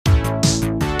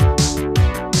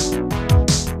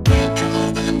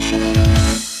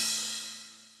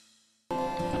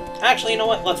Actually, you know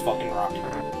what? Let's fucking rock.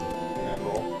 And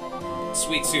roll.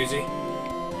 Sweet Susie.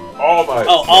 All night.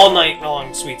 Oh, all night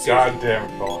long, Sweet Susie. God damn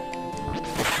it, Colin.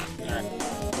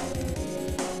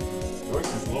 Alright.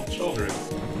 These little children.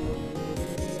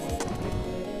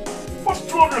 What's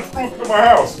children broke into my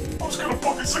house? I'm just gonna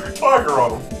fucking stick a tiger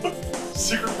on them.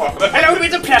 Secret fun. Hello,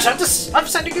 with the pleasure of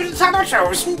sending you to the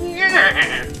shows.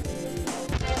 Yeah.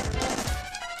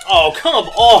 Oh, come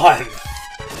on!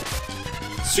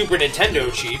 Super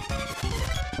Nintendo cheap.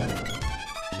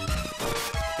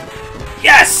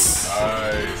 Yes!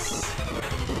 Nice.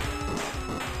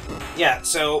 Yeah,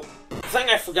 so, the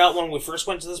thing I forgot when we first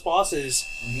went to this boss is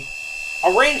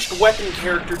a ranged weapon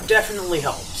character definitely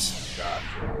helps.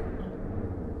 Gotcha.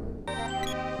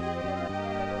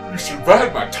 You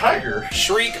survived my tiger!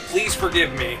 Shriek, please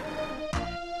forgive me.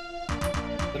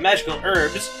 The magical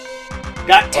herbs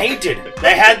got tainted.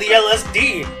 They had the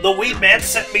LSD. The weed man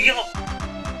set me up.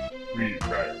 Weed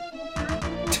man.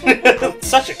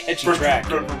 Such a catchy track.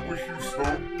 Wish you so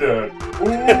dead. Oh,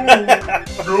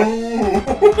 no.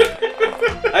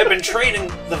 I've been training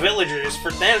the villagers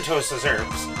for Thanatos'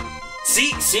 herbs.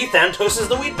 See, Thanatos is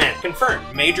the weed man.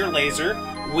 Confirmed. Major Laser.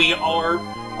 We are...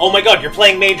 Oh my god, you're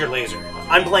playing Major Laser.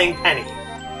 I'm playing Penny.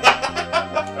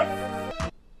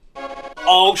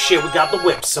 Oh shit, we got the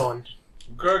whip, son.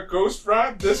 We're gonna ghost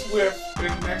ride this whip,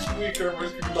 and next week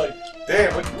everybody's gonna be like,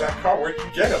 damn, look at that car, where'd you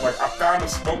get it? Like, I found a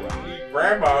smoking weed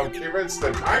grandma who came in and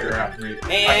said tiger after me.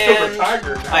 And I killed a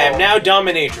tiger. Now. I am now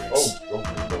dominatrix. Oh, Lord.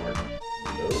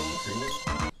 No,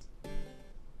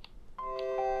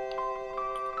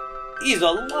 He's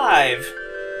alive.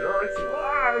 you're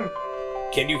alive.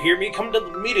 Can you hear me? Come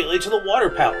immediately to the water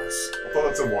palace. I thought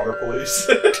that's a water police.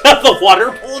 The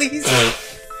water police?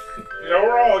 You know,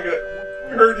 we're all good.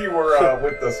 We heard you were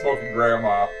with the smoking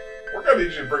grandma. We're gonna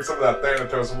need you to bring some of that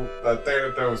Thanatos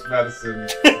medicine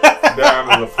down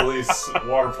to the police,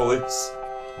 water police.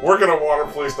 We're gonna water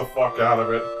police the fuck out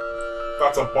of it.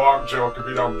 That's a bomb joke if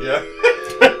you don't get it.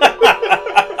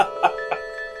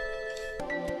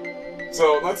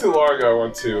 So, not too long ago, I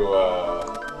went to a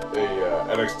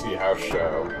NXT house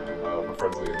show with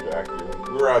friends Lee and Jackie.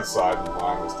 We were outside and the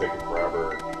line was taking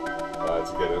forever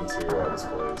to get into this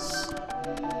place.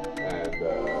 And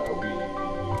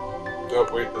oh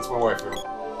wait, that's my wife.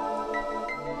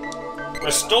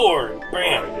 Restored.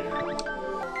 Bam.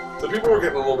 So people were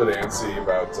getting a little bit antsy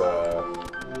about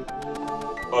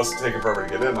us taking forever to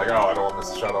get in. Like, oh, I don't want to miss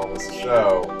the show. I don't want to miss the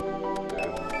show.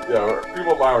 And you know,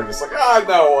 people of mine were just like, ah,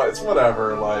 no, it's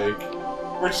whatever. Like,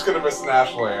 we're just gonna miss the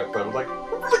national anthem. Like,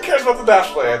 who really cares about the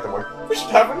national anthem? Like, we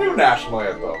should have a new national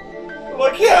anthem. I'm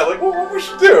like, yeah, like, what we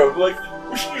should do? Like,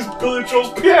 we should use Billy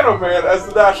Joel's Piano Man as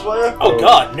the national anthem. Oh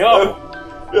god, no! And,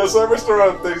 yeah, so everybody's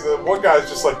throwing out things, and one guy's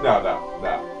just like, no.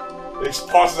 He just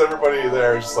pauses everybody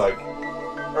there, just like,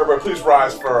 everybody please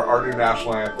rise for our new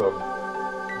national anthem.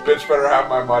 Bitch better have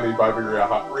my money by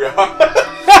Rihanna.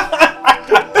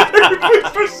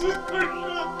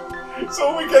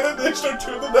 So when we get in, they start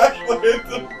doing the national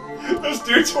anthem. Those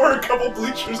dudes who are a couple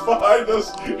bleachers behind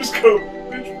us just go,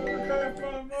 bitch better have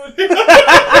my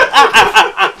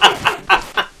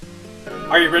money.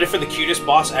 Are you ready for the cutest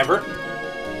boss ever?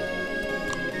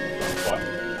 What?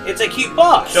 It's a cute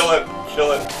boss! Kill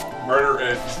it, murder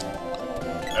it.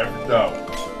 No.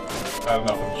 Not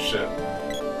enough of the shit.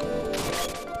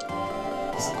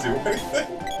 Does it do anything?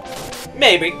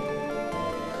 Maybe.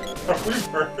 Are we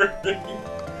murdering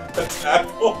a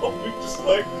tadpole? We just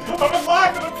like, I'm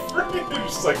alive and I'm free! We're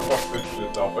just like, fuck this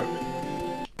shit, dog.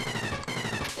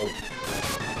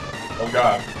 Oh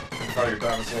god. I'm fighting a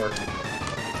dinosaur.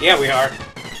 Yeah, we are.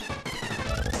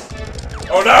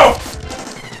 Oh no!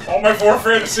 All my 4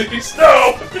 fantasies,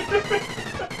 no!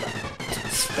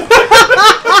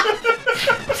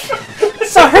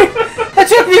 Sorry! That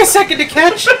took me a second to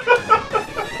catch!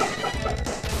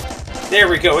 There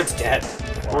we go, it's dead.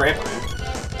 Rip.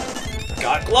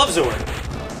 Got Glovezord.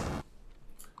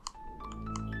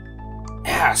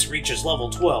 Ass reaches level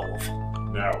 12.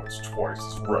 Now it's twice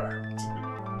as wrecked.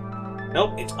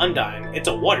 Nope, it's Undyne. It's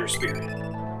a water spirit.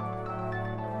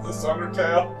 Is this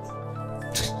Undertale?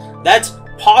 That's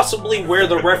possibly where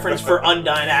the reference for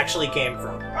Undyne actually came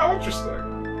from. How interesting.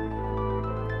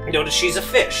 Notice she's a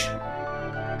fish.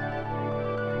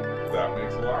 That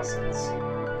makes a lot of sense.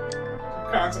 Two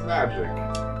kinds of magic.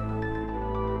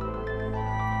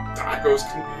 Tacos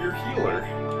can be your healer.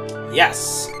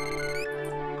 Yes.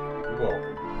 You're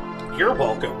welcome. You're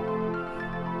welcome.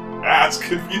 It's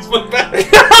confused with that.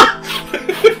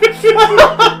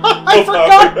 I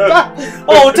forgot that.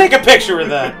 Oh, take a picture of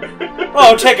that.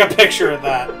 Oh, take a picture of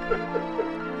that.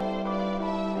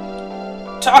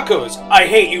 Tacos. I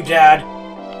hate you, Dad.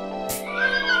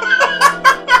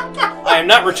 I am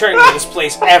not returning to this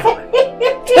place ever.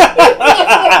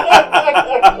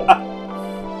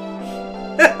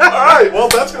 Alright, well,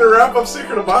 that's going to wrap up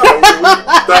Secret of Mana.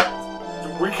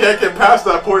 We can't get past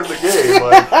that point in the game.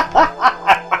 Like,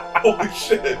 holy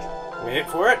shit. Wait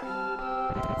for it.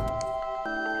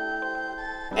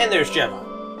 And there's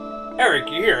Gemma. Eric,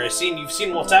 you're here. You've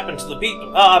seen what's happened to the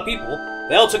people.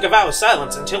 They all took a vow of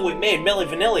silence until we made Milli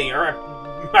Vanilli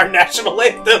our national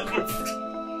anthem.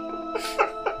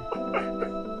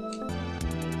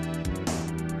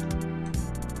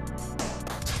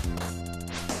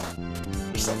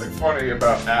 There's something funny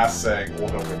about ass saying,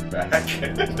 "Wanna win back."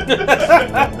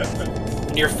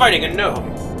 And you're fighting a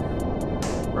gnome.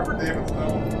 Remember David the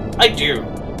Gnome? I do.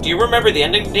 Do you remember the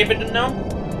ending to David the Gnome?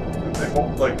 They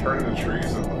both like turn into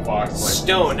trees and the fox like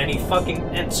Stone,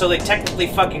 and so they technically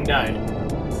fucking died.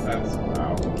 That's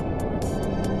wow.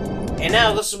 And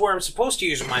now this is where I'm supposed to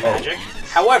use my magic.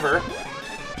 However,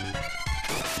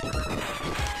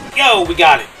 yo, we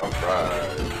got it.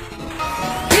 Alright.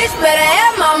 Bitch better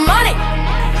have my money.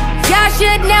 Y'all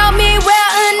should know me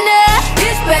well enough.